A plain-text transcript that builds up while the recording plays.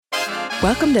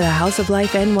Welcome to the House of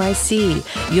Life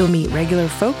NYC. You'll meet regular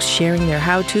folks sharing their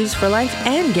how-tos for life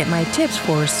and get my tips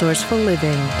for resourceful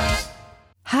living.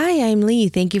 Hi, I'm Lee.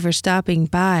 Thank you for stopping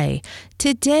by.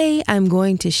 Today, I'm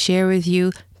going to share with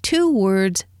you 2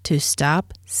 words to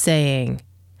stop saying.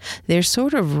 They're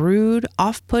sort of rude,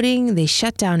 off-putting. They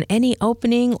shut down any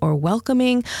opening or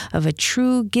welcoming of a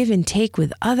true give and take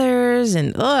with others,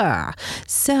 and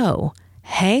So,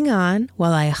 hang on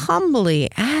while I humbly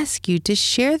ask you to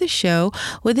share the show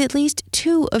with at least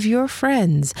 2 of your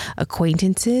friends,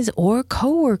 acquaintances, or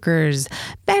coworkers.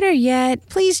 Better yet,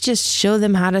 please just show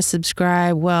them how to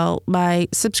subscribe, by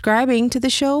subscribing to the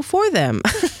show for them.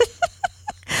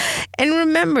 And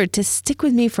remember to stick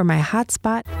with me for my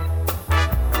hotspot.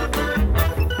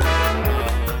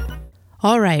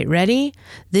 All right, ready?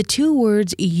 The 2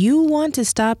 words you want to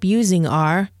stop using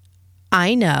are,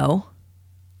 I know.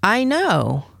 I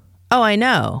know. Oh, I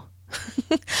know.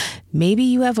 Maybe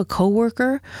you have a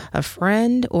coworker, a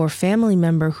friend, or family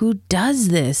member who does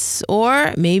this,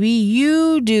 or maybe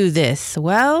you do this.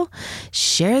 Well,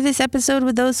 share this episode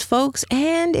with those folks,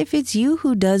 and if it's you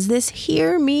who does this,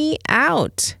 hear me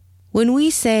out. When we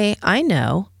say, I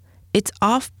know, it's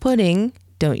off-putting,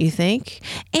 don't you think?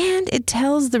 And it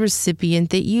tells the recipient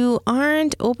that you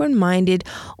aren't open-minded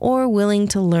or willing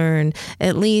to learn.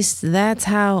 At least that's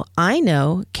how I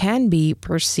know can be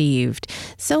perceived.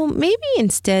 So maybe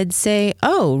instead say,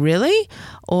 oh, really?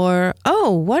 Or, oh,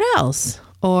 what else?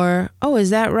 Or, oh, is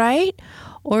that right?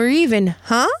 Or even,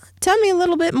 huh? Tell me a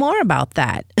little bit more about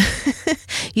that.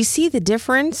 You see the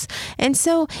difference? And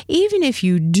so even if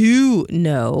you do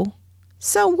know,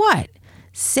 so what?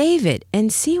 Save it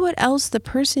and see what else the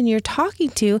person you're talking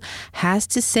to has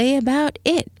to say about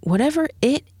it, whatever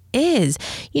it is.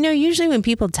 You know, usually when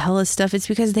people tell us stuff, it's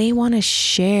because they want to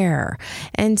share.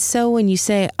 And so when you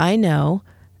say, I know,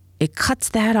 it cuts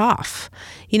that off.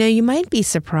 You know, you might be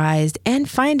surprised and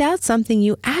find out something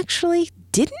you actually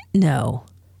didn't know.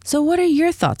 So what are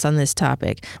your thoughts on this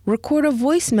topic? Record a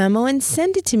voice memo and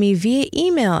send it to me via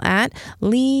email at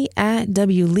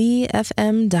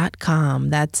lee@wleefm.com.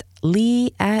 That's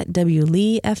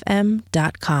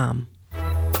lee@wleefm.com.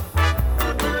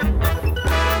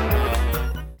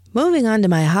 Moving on to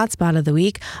my hotspot of the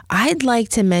week, I'd like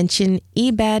to mention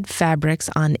Ebad Fabrics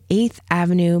on 8th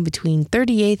Avenue between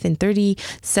 38th and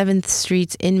 37th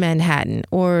Streets in Manhattan,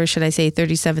 or should I say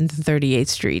 37th and 38th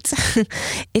Streets.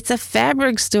 It's a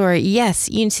fabric store. Yes,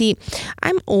 you see,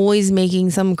 I'm always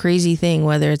making some crazy thing,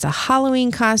 whether it's a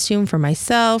Halloween costume for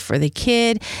myself or the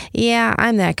kid. Yeah,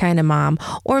 I'm that kind of mom.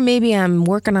 Or maybe I'm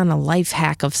working on a life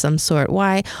hack of some sort.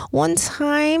 Why? One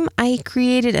time I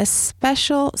created a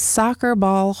special soccer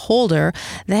ball holder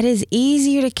that is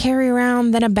easier to carry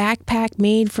around than a backpack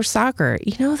made for soccer.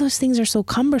 You know, those things are so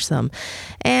cumbersome.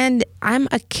 And I'm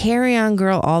a carry-on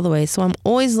girl all the way, so I'm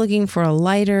always looking for a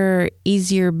lighter,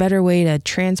 easier, better way to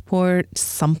transport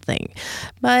something.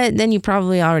 But then you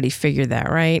probably already figured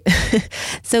that, right?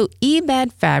 So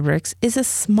Ebad Fabrics is a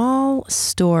small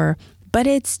store, but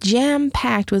it's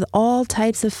jam-packed with all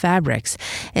types of fabrics.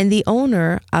 And the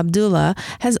owner, Abdullah,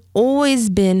 has always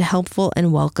been helpful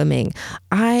and welcoming.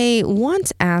 I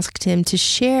once asked him to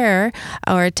share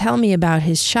or tell me about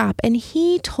his shop, and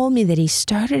he told me that he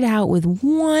started out with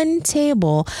 1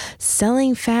 table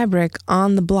selling fabric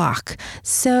on the block.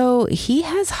 So he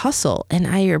has hustle, and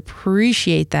I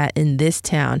appreciate that in this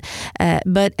town.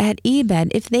 But at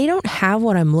Ebad, if they don't have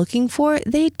what I'm looking for,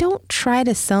 they don't try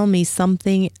to sell me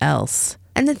something else.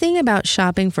 And the thing about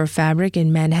shopping for fabric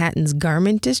in Manhattan's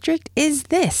garment district is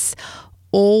this: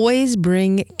 always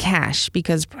bring cash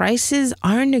because prices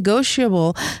are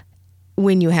negotiable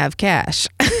when you have cash.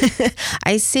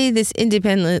 I say this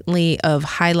independently of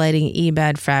highlighting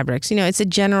Ebad Fabrics. You know, it's a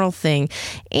general thing.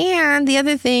 And the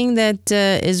other thing that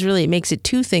makes it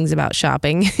 2 things about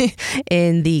shopping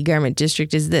in the garment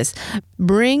district is this: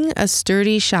 bring a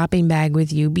sturdy shopping bag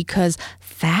with you because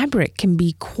fabric can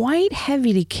be quite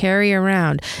heavy to carry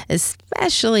around,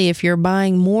 especially if you're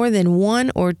buying more than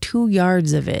 1 or 2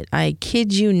 yards of it. I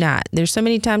kid you not. There's so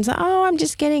many times, I'm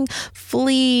just getting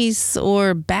fleece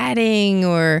or batting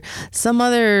or some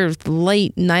other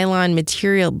light nylon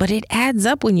material, but it adds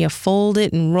up when you fold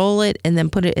it and roll it and then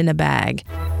put it in a bag.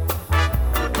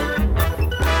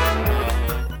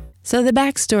 So the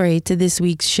backstory to this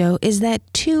week's show is that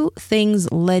 2 things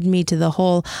led me to the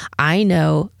whole I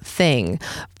know thing.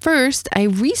 First, I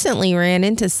recently ran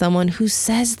into someone who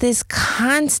says this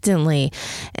constantly,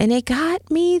 and it got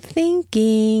me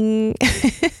thinking.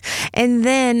 And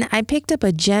then I picked up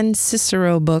a Jen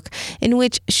Sincero book in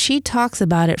which she talks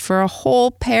about it for a whole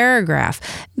paragraph,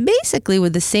 basically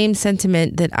with the same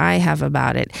sentiment that I have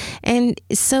about it. And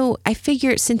so I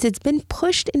figured since it's been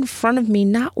pushed in front of me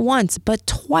not once, but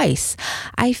twice,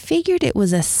 I figured it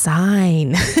was a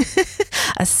sign.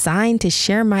 A sign to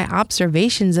share my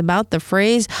observations about the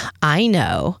phrase, I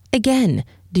know. Again,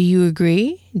 do you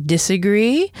agree?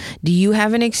 Disagree? Do you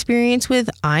have an experience with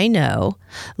I know?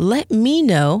 Let me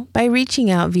know by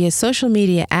reaching out via social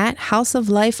media at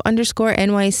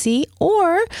houseoflife_NYC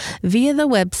or via the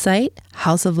website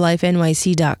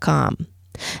houseoflifenyc.com.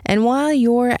 And while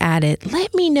you're at it,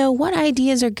 let me know what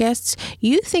ideas or guests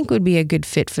you think would be a good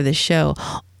fit for the show.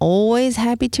 Always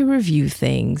happy to review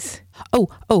things.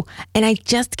 Oh, and I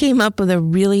just came up with a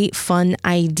really fun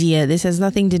idea. This has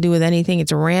nothing to do with anything.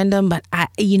 It's random, but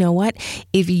you know what?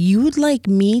 If you'd like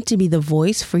me to be the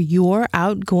voice for your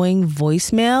outgoing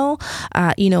voicemail,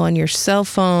 on your cell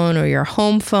phone or your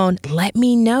home phone, let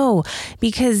me know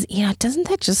because, doesn't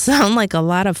that just sound like a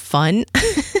lot of fun?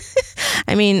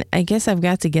 I mean, I guess I've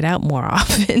got to get out more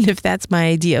often if that's my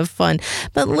idea of fun.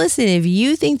 But listen, if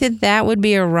you think that would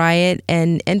be a riot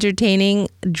and entertaining,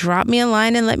 drop me a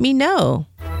line and let me know.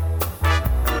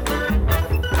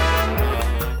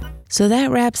 So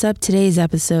that wraps up today's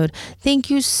episode. Thank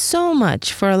you so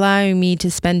much for allowing me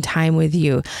to spend time with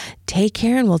you. Take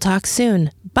care and we'll talk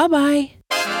soon. Bye-bye.